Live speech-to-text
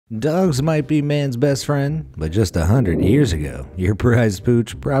Dogs might be man's best friend, but just 100 years ago, your prized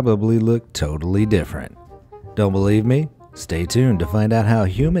pooch probably looked totally different. Don't believe me? Stay tuned to find out how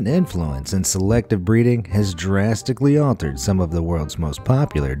human influence and selective breeding has drastically altered some of the world's most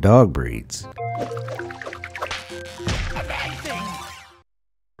popular dog breeds.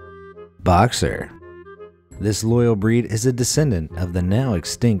 Boxer. This loyal breed is a descendant of the now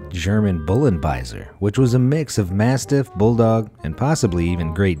extinct German Bullenbeiser, which was a mix of Mastiff, Bulldog, and possibly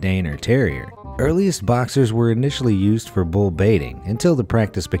even Great Dane or Terrier. Earliest boxers were initially used for bull baiting until the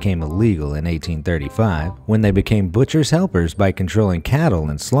practice became illegal in 1835, when they became butchers' helpers by controlling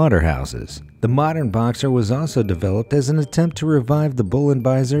cattle in slaughterhouses. The modern boxer was also developed as an attempt to revive the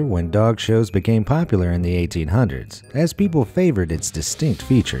Bullenbeiser when dog shows became popular in the 1800s, as people favored its distinct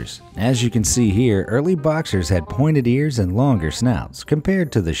features. As you can see here, early boxers had pointed ears and longer snouts,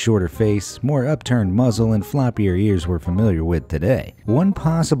 compared to the shorter face, more upturned muzzle, and floppier ears we're familiar with today. One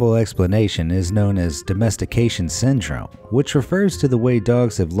possible explanation is known as domestication syndrome, which refers to the way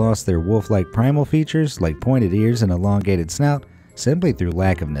dogs have lost their wolf-like primal features like pointed ears and elongated snout simply through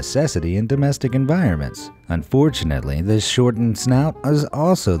lack of necessity in domestic environments. Unfortunately, this shortened snout is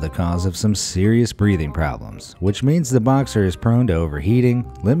also the cause of some serious breathing problems, which means the boxer is prone to overheating,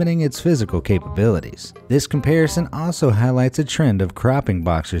 limiting its physical capabilities. This comparison also highlights a trend of cropping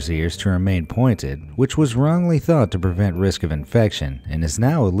boxers' ears to remain pointed, which was wrongly thought to prevent risk of infection and is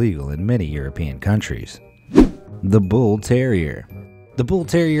now illegal in many European countries. The Bull Terrier. The Bull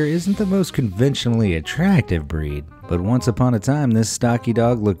Terrier isn't the most conventionally attractive breed, but once upon a time this stocky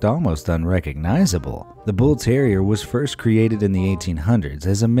dog looked almost unrecognizable. The Bull Terrier was first created in the 1800s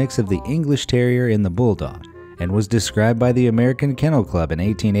as a mix of the English Terrier and the Bulldog, and was described by the American Kennel Club in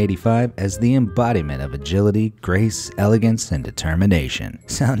 1885 as the embodiment of agility, grace, elegance, and determination.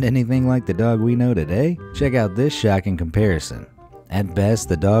 Sound anything like the dog we know today? Check out this shocking comparison. At best,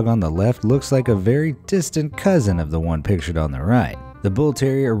 the dog on the left looks like a very distant cousin of the one pictured on the right. The Bull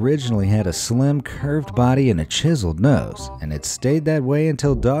Terrier originally had a slim, curved body and a chiseled nose, and it stayed that way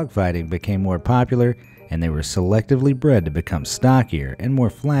until dogfighting became more popular and they were selectively bred to become stockier and more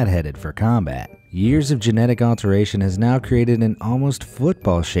flat-headed for combat. Years of genetic alteration has now created an almost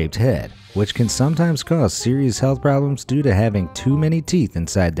football-shaped head, which can sometimes cause serious health problems due to having too many teeth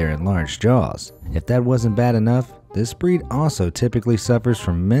inside their enlarged jaws. If that wasn't bad enough, this breed also typically suffers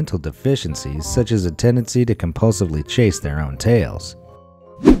from mental deficiencies such as a tendency to compulsively chase their own tails.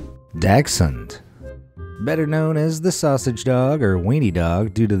 Dachshund. Better known as the sausage dog or weenie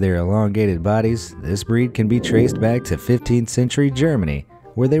dog due to their elongated bodies, this breed can be traced back to 15th century Germany,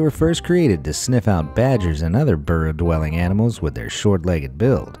 where they were first created to sniff out badgers and other burrow-dwelling animals with their short-legged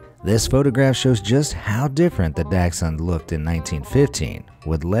build. This photograph shows just how different the Dachshund looked in 1915,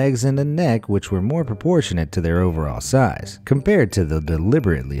 with legs and a neck which were more proportionate to their overall size, compared to the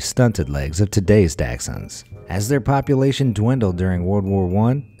deliberately stunted legs of today's Dachshunds. As their population dwindled during World War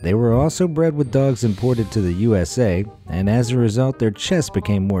I, they were also bred with dogs imported to the USA, and as a result their chests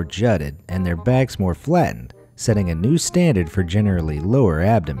became more jutted and their backs more flattened, setting a new standard for generally lower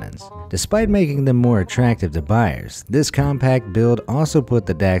abdomens. Despite making them more attractive to buyers, this compact build also put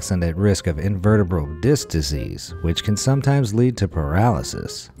the Dachshund at risk of invertebral disc disease, which can sometimes lead to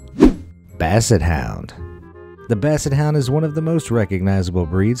paralysis. Basset Hound. The Basset Hound is one of the most recognizable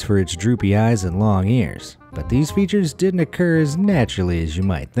breeds for its droopy eyes and long ears, but these features didn't occur as naturally as you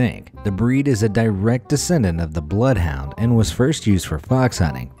might think. The breed is a direct descendant of the Bloodhound and was first used for fox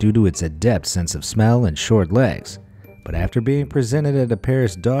hunting due to its adept sense of smell and short legs. But after being presented at a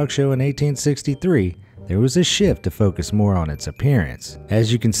Paris dog show in 1863, there was a shift to focus more on its appearance.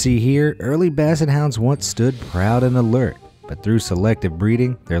 As you can see here, early Basset Hounds once stood proud and alert, but through selective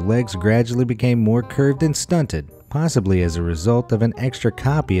breeding, their legs gradually became more curved and stunted, possibly as a result of an extra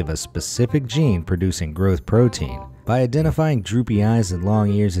copy of a specific gene producing growth protein. By identifying droopy eyes and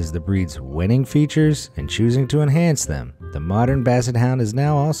long ears as the breed's winning features and choosing to enhance them, the modern Basset Hound is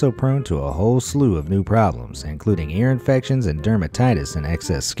now also prone to a whole slew of new problems, including ear infections and dermatitis and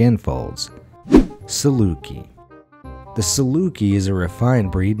excess skin folds. Saluki. The Saluki is a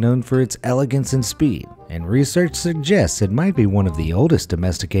refined breed known for its elegance and speed, and research suggests it might be one of the oldest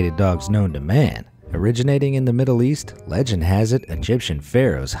domesticated dogs known to man. Originating in the Middle East, legend has it Egyptian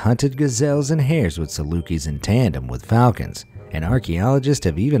pharaohs hunted gazelles and hares with Salukis in tandem with falcons, and archaeologists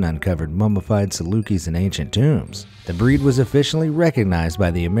have even uncovered mummified Salukis in ancient tombs. The breed was officially recognized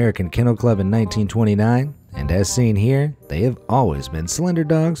by the American Kennel Club in 1929, and as seen here, they have always been slender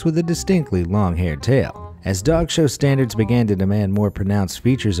dogs with a distinctly long-haired tail. As dog show standards began to demand more pronounced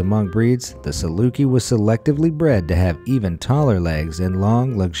features among breeds, the Saluki was selectively bred to have even taller legs and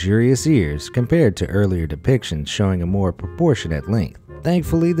long, luxurious ears compared to earlier depictions showing a more proportionate length.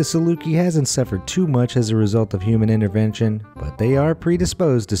 Thankfully, the Saluki hasn't suffered too much as a result of human intervention, but they are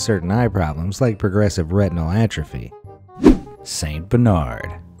predisposed to certain eye problems like progressive retinal atrophy. Saint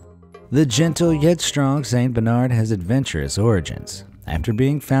Bernard. The gentle yet strong Saint Bernard has adventurous origins. After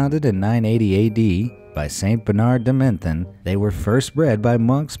being founded in 980 AD, by Saint Bernard de Menthon, they were first bred by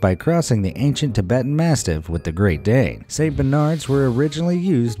monks by crossing the ancient Tibetan Mastiff with the Great Dane. Saint Bernards were originally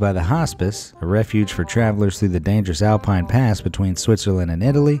used by the Hospice, a refuge for travelers through the dangerous Alpine Pass between Switzerland and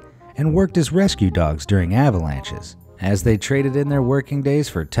Italy, and worked as rescue dogs during avalanches. As they traded in their working days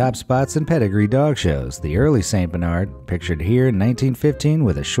for top spots and pedigree dog shows, the early Saint Bernard, pictured here in 1915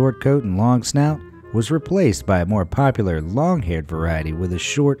 with a short coat and long snout, was replaced by a more popular long-haired variety with a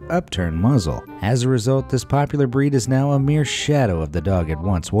short, upturned muzzle. As a result, this popular breed is now a mere shadow of the dog it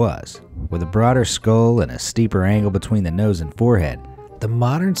once was. With a broader skull and a steeper angle between the nose and forehead, the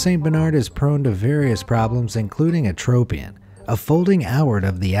modern Saint Bernard is prone to various problems including atropion, a folding outward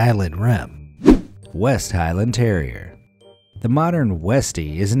of the eyelid rim. West Highland Terrier. The modern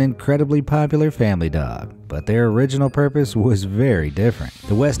Westie is an incredibly popular family dog, but their original purpose was very different.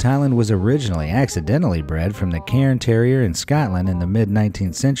 The West Highland was originally accidentally bred from the Cairn Terrier in Scotland in the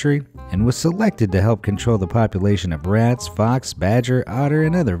mid-19th century and was selected to help control the population of rats, fox, badger, otter,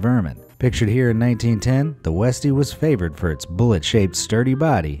 and other vermin. Pictured here in 1910, the Westie was favored for its bullet-shaped sturdy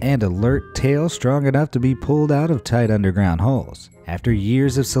body and alert tail strong enough to be pulled out of tight underground holes. After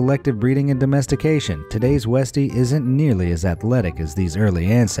years of selective breeding and domestication, today's Westie isn't nearly as athletic as these early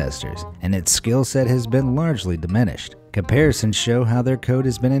ancestors, and its skill set has been largely diminished. Comparisons show how their coat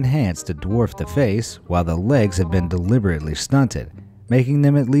has been enhanced to dwarf the face, while the legs have been deliberately stunted, making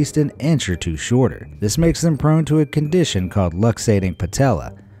them at least an inch or two shorter. This makes them prone to a condition called luxating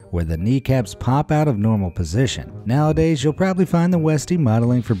patella, where the kneecaps pop out of normal position. Nowadays, you'll probably find the Westie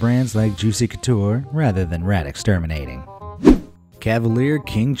modeling for brands like Juicy Couture rather than rat exterminating. Cavalier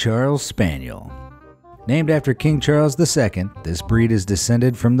King Charles Spaniel. Named after King Charles II, this breed is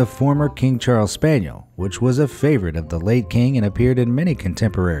descended from the former King Charles Spaniel, which was a favorite of the late king and appeared in many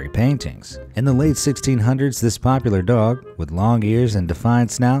contemporary paintings. In the late 1600s, this popular dog, with long ears and defined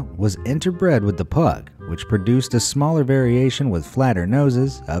snout, was interbred with the pug, which produced a smaller variation with flatter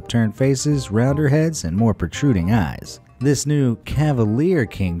noses, upturned faces, rounder heads, and more protruding eyes. This new Cavalier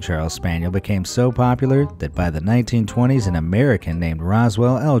King Charles Spaniel became so popular that by the 1920s an American named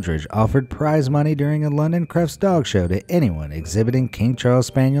Roswell Eldridge offered prize money during a London Crufts dog show to anyone exhibiting King Charles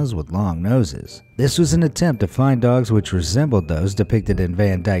Spaniels with long noses. This was an attempt to find dogs which resembled those depicted in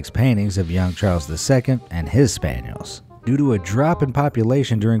Van Dyck's paintings of young Charles II and his Spaniels. Due to a drop in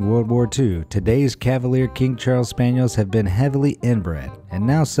population during World War II, today's Cavalier King Charles Spaniels have been heavily inbred and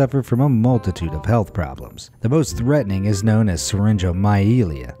now suffer from a multitude of health problems. The most threatening is known as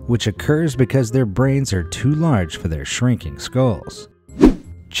syringomyelia, which occurs because their brains are too large for their shrinking skulls.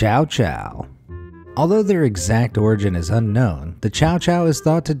 Chow Chow. Although their exact origin is unknown, the Chow Chow is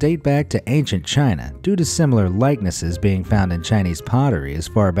thought to date back to ancient China due to similar likenesses being found in Chinese pottery as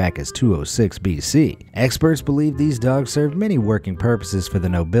far back as 206 BC. Experts believe these dogs served many working purposes for the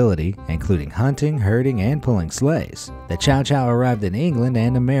nobility, including hunting, herding, and pulling sleighs. The Chow Chow arrived in England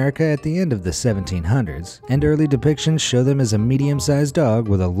and America at the end of the 1700s, and early depictions show them as a medium-sized dog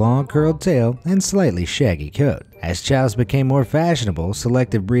with a long curled tail and slightly shaggy coat. As chows became more fashionable,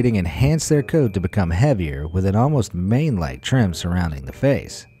 selective breeding enhanced their coat to become heavier with an almost mane-like trim surrounding the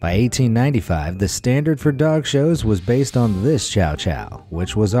face. By 1895, the standard for dog shows was based on this Chow Chow,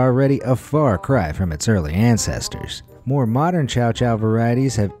 which was already a far cry from its early ancestors. More modern Chow Chow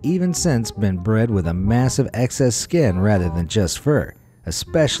varieties have even since been bred with a massive excess skin rather than just fur,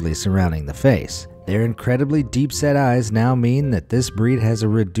 especially surrounding the face. Their incredibly deep-set eyes now mean that this breed has a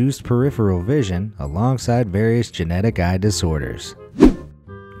reduced peripheral vision alongside various genetic eye disorders.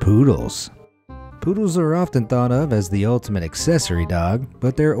 Poodles. Poodles are often thought of as the ultimate accessory dog,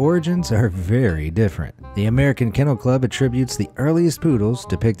 but their origins are very different. The American Kennel Club attributes the earliest poodles,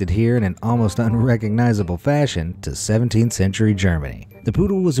 depicted here in an almost unrecognizable fashion, to 17th century Germany. The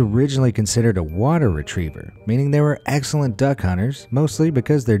poodle was originally considered a water retriever, meaning they were excellent duck hunters, mostly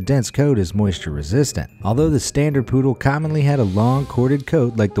because their dense coat is moisture resistant. Although the standard poodle commonly had a long corded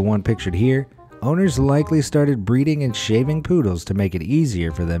coat like the one pictured here, owners likely started breeding and shaving poodles to make it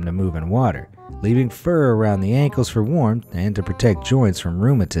easier for them to move in water, leaving fur around the ankles for warmth and to protect joints from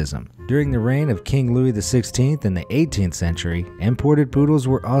rheumatism. During the reign of King Louis XVI in the 18th century, imported poodles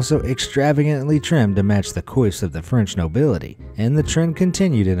were also extravagantly trimmed to match the coifs of the French nobility, and the trend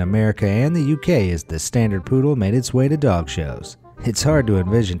continued in America and the UK as the standard poodle made its way to dog shows. It's hard to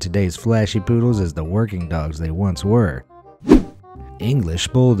envision today's flashy poodles as the working dogs they once were. English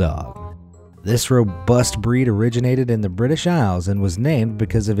Bulldog. This robust breed originated in the British Isles and was named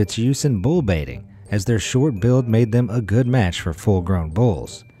because of its use in bull baiting, as their short build made them a good match for full-grown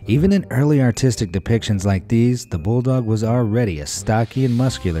bulls. Even in early artistic depictions like these, the bulldog was already a stocky and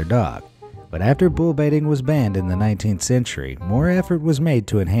muscular dog. But after bull baiting was banned in the 19th century, more effort was made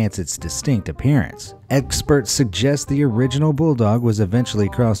to enhance its distinct appearance. Experts suggest the original bulldog was eventually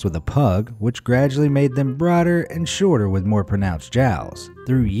crossed with a pug, which gradually made them broader and shorter with more pronounced jowls.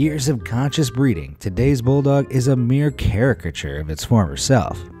 Through years of conscious breeding, today's bulldog is a mere caricature of its former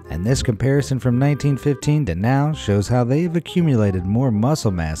self. And this comparison from 1915 to now shows how they have accumulated more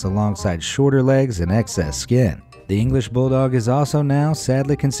muscle mass alongside shorter legs and excess skin. The English Bulldog is also now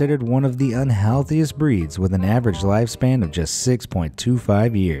sadly considered one of the unhealthiest breeds, with an average lifespan of just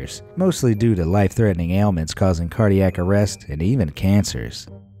 6.25 years, mostly due to life-threatening ailments causing cardiac arrest and even cancers.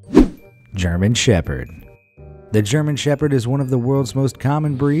 German Shepherd. The German Shepherd is one of the world's most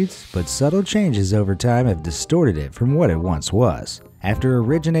common breeds, but subtle changes over time have distorted it from what it once was. After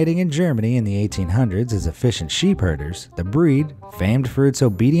originating in Germany in the 1800s as efficient sheep herders, the breed, famed for its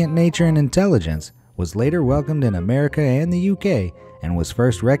obedient nature and intelligence, was later welcomed in America and the UK and was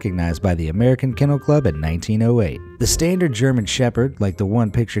first recognized by the American Kennel Club in 1908. The standard German Shepherd, like the one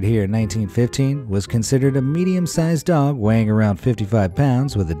pictured here in 1915, was considered a medium-sized dog weighing around 55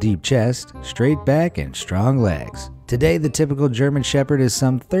 pounds with a deep chest, straight back, and strong legs. Today, the typical German Shepherd is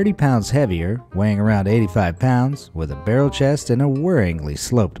some 30 pounds heavier, weighing around 85 pounds, with a barrel chest and a worryingly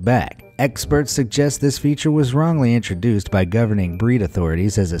sloped back. Experts suggest this feature was wrongly introduced by governing breed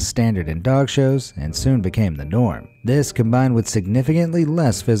authorities as a standard in dog shows and soon became the norm. This, combined with significantly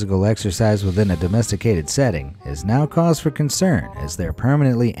less physical exercise within a domesticated setting, is now cause for concern, as their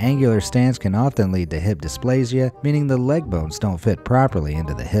permanently angular stance can often lead to hip dysplasia, meaning the leg bones don't fit properly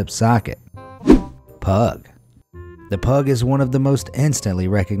into the hip socket. Pug. The pug is one of the most instantly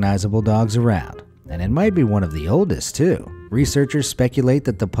recognizable dogs around, and it might be one of the oldest too. Researchers speculate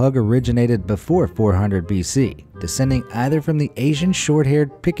that the pug originated before 400 BC, descending either from the Asian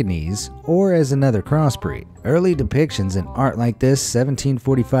short-haired Pekingese or as another crossbreed. Early depictions in art like this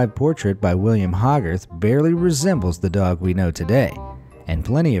 1745 portrait by William Hogarth barely resembles the dog we know today. And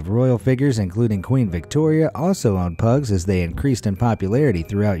plenty of royal figures, including Queen Victoria, also owned pugs as they increased in popularity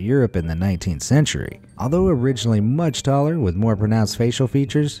throughout Europe in the 19th century. Although originally much taller with more pronounced facial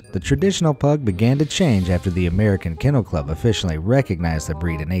features, the traditional pug began to change after the American Kennel Club officially recognized the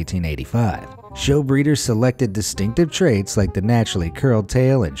breed in 1885. Show breeders selected distinctive traits like the naturally curled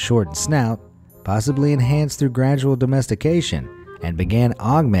tail and shortened snout, possibly enhanced through gradual domestication, and began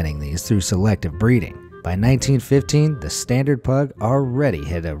augmenting these through selective breeding. By 1915, the standard pug already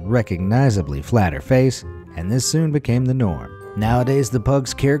had a recognizably flatter face, and this soon became the norm. Nowadays, the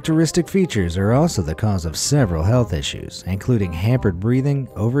pug's characteristic features are also the cause of several health issues, including hampered breathing,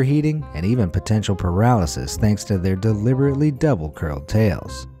 overheating, and even potential paralysis thanks to their deliberately double-curled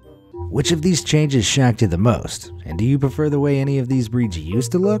tails. Which of these changes shocked you the most, and do you prefer the way any of these breeds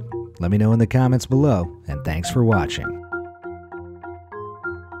used to look? Let me know in the comments below, and thanks for watching.